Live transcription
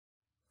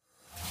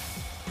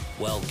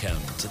Welcome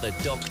to the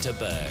Dr.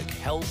 Berg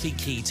Healthy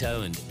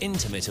Keto and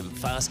Intermittent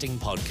Fasting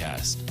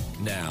Podcast.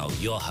 Now,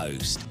 your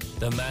host,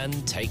 the man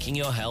taking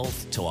your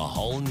health to a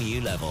whole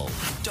new level,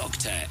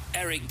 Dr.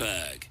 Eric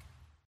Berg.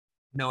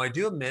 Now, I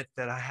do admit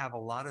that I have a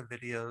lot of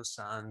videos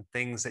on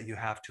things that you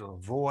have to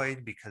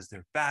avoid because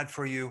they're bad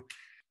for you.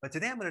 But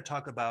today I'm going to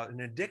talk about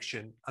a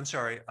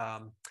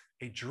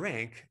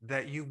drink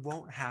that you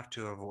won't have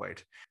to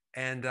avoid.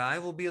 And I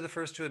will be the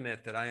first to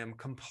admit that I am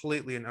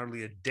completely and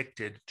utterly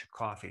addicted to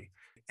coffee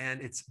and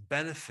its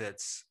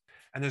benefits.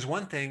 And there's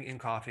one thing in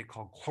coffee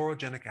called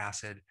chlorogenic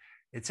acid.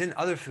 It's in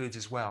other foods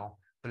as well,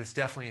 but it's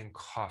definitely in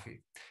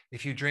coffee.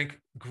 If you drink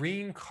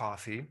green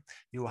coffee,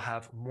 you will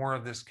have more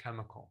of this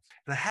chemical.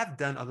 And I have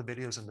done other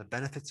videos on the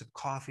benefits of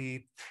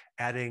coffee,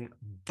 adding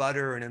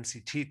butter and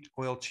MCT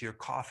oil to your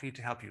coffee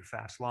to help you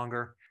fast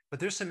longer. But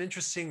there's some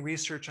interesting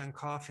research on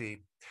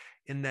coffee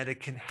in that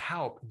it can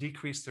help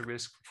decrease the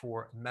risk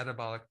for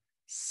metabolic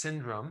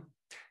syndrome.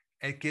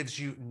 It gives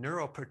you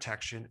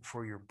neuroprotection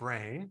for your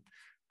brain,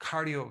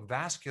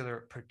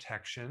 cardiovascular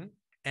protection,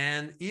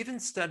 and even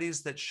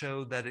studies that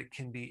show that it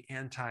can be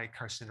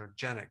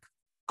anti-carcinogenic.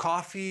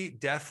 Coffee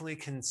definitely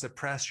can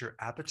suppress your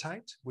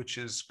appetite, which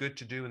is good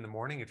to do in the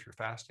morning if you're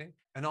fasting.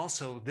 And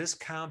also this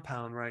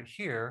compound right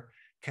here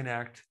can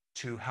act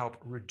to help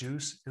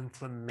reduce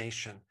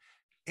inflammation.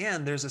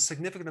 And there's a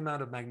significant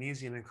amount of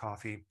magnesium in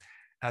coffee,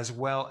 as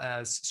well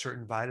as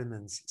certain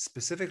vitamins,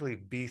 specifically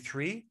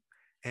B3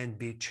 and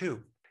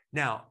B2.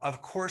 Now,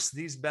 of course,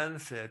 these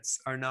benefits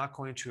are not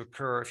going to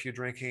occur if you're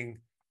drinking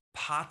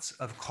pots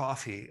of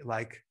coffee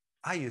like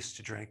I used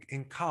to drink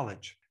in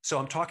college. So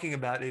I'm talking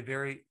about a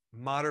very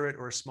moderate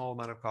or small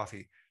amount of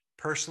coffee.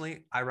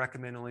 Personally, I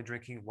recommend only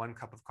drinking 1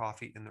 cup of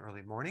coffee in the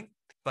early morning.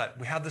 But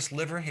we have this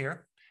liver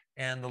here,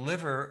 and the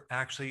liver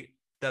actually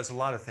does a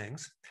lot of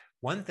things.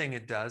 One thing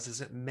it does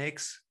is it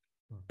makes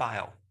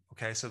bile.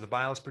 Okay, so the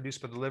bile is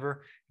produced by the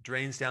liver,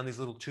 drains down these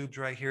little tubes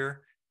right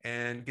here,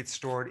 and gets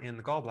stored in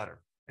the gallbladder.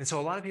 And so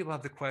a lot of people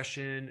have the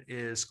question,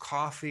 is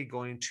coffee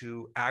going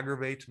to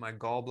aggravate my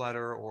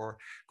gallbladder or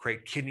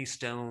create kidney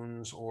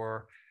stones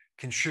or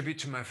contribute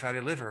to my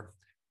fatty liver?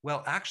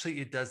 Well, actually,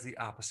 it does the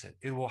opposite.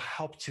 It will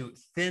help to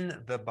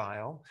thin the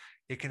bile.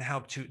 It can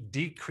help to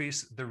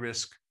decrease the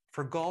risk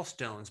for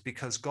gallstones,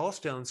 because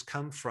gallstones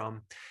come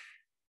from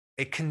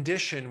a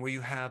condition where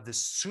you have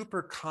this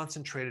super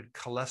concentrated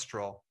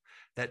cholesterol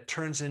that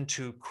turns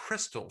into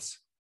crystals,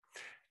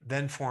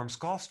 then forms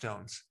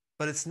gallstones.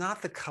 But it's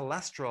not the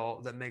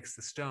cholesterol that makes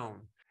the stone.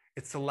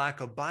 It's the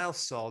lack of bile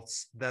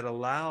salts that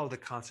allow the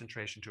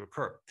concentration to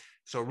occur.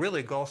 So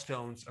really,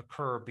 gallstones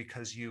occur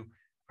because you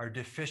are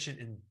deficient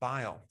in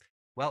bile.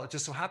 Well, it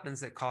just so happens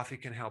that coffee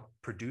can help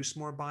produce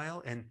more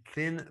bile and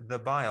thin the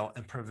bile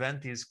and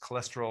prevent these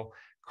cholesterol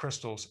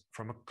crystals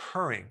from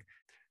occurring.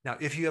 Now,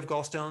 if you have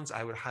gallstones,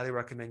 I would highly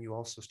recommend you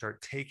also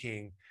start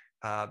taking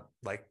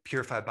like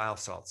purified bile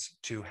salts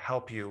to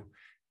help you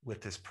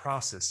with this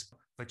process.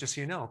 But just so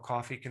you know,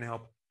 coffee can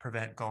help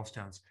prevent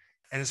gallstones.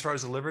 And as far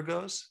as the liver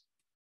goes,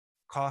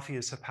 coffee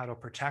is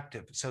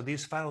hepatoprotective. So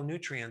these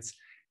phytonutrients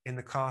in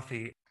the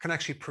coffee can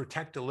actually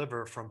protect the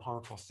liver from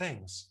harmful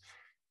things.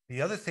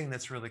 The other thing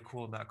that's really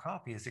cool about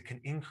coffee is it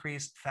can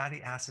increase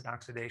fatty acid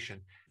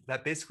oxidation.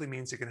 That basically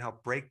means it can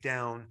help break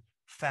down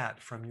fat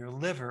from your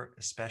liver,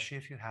 especially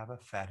if you have a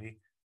fatty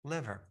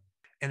liver.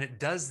 And it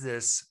does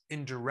this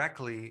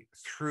indirectly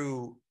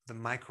through the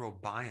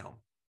microbiome,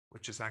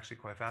 which is actually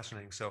quite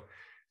fascinating. So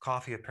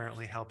coffee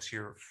apparently helps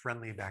your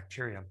friendly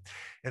bacteria.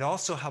 It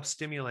also helps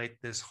stimulate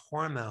this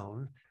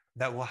hormone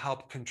that will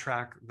help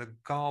contract the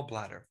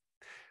gallbladder.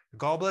 The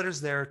gallbladder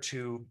is there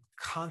to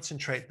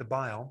concentrate the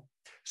bile.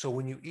 So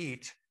when you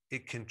eat,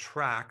 it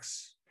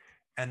contracts,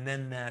 and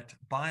then that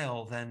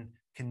bile then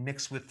can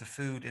mix with the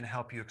food and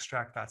help you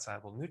extract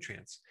fat-soluble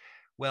nutrients.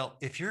 Well,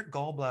 if your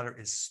gallbladder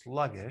is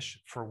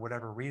sluggish for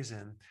whatever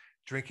reason,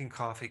 drinking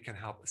coffee can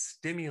help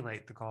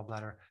stimulate the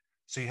gallbladder.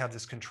 So you have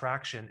this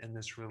contraction and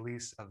this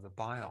release of the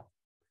bile.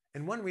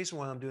 And one reason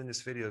why I'm doing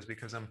this video is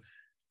because I'm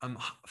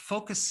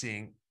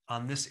focusing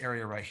on this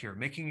area right here,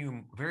 making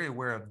you very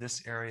aware of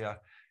this area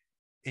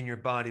in your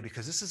body,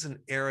 because this is an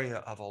area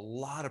of a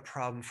lot of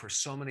problem for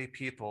so many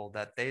people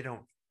that they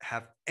don't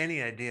have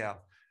any idea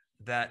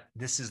that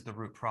this is the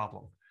root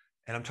problem.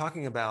 And I'm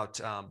talking about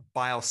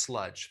bile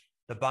sludge.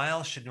 The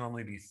bile should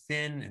normally be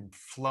thin and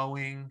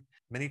flowing.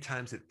 Many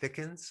times it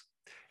thickens,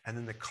 and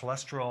then the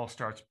cholesterol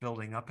starts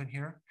building up in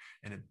here,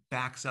 and it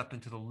backs up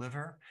into the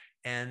liver.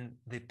 And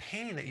the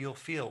pain that you'll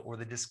feel, or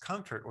the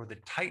discomfort or the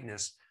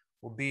tightness,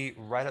 will be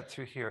right up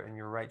through here in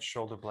your right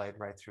shoulder blade,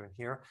 right through in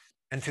here,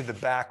 and through the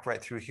back,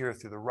 right through here,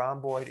 through the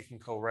rhomboid. It can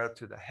go right up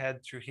through the head,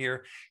 through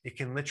here. It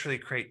can literally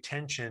create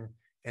tension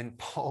and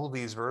pull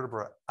these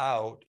vertebrae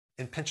out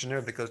and pinch a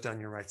nerve that goes down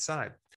your right side.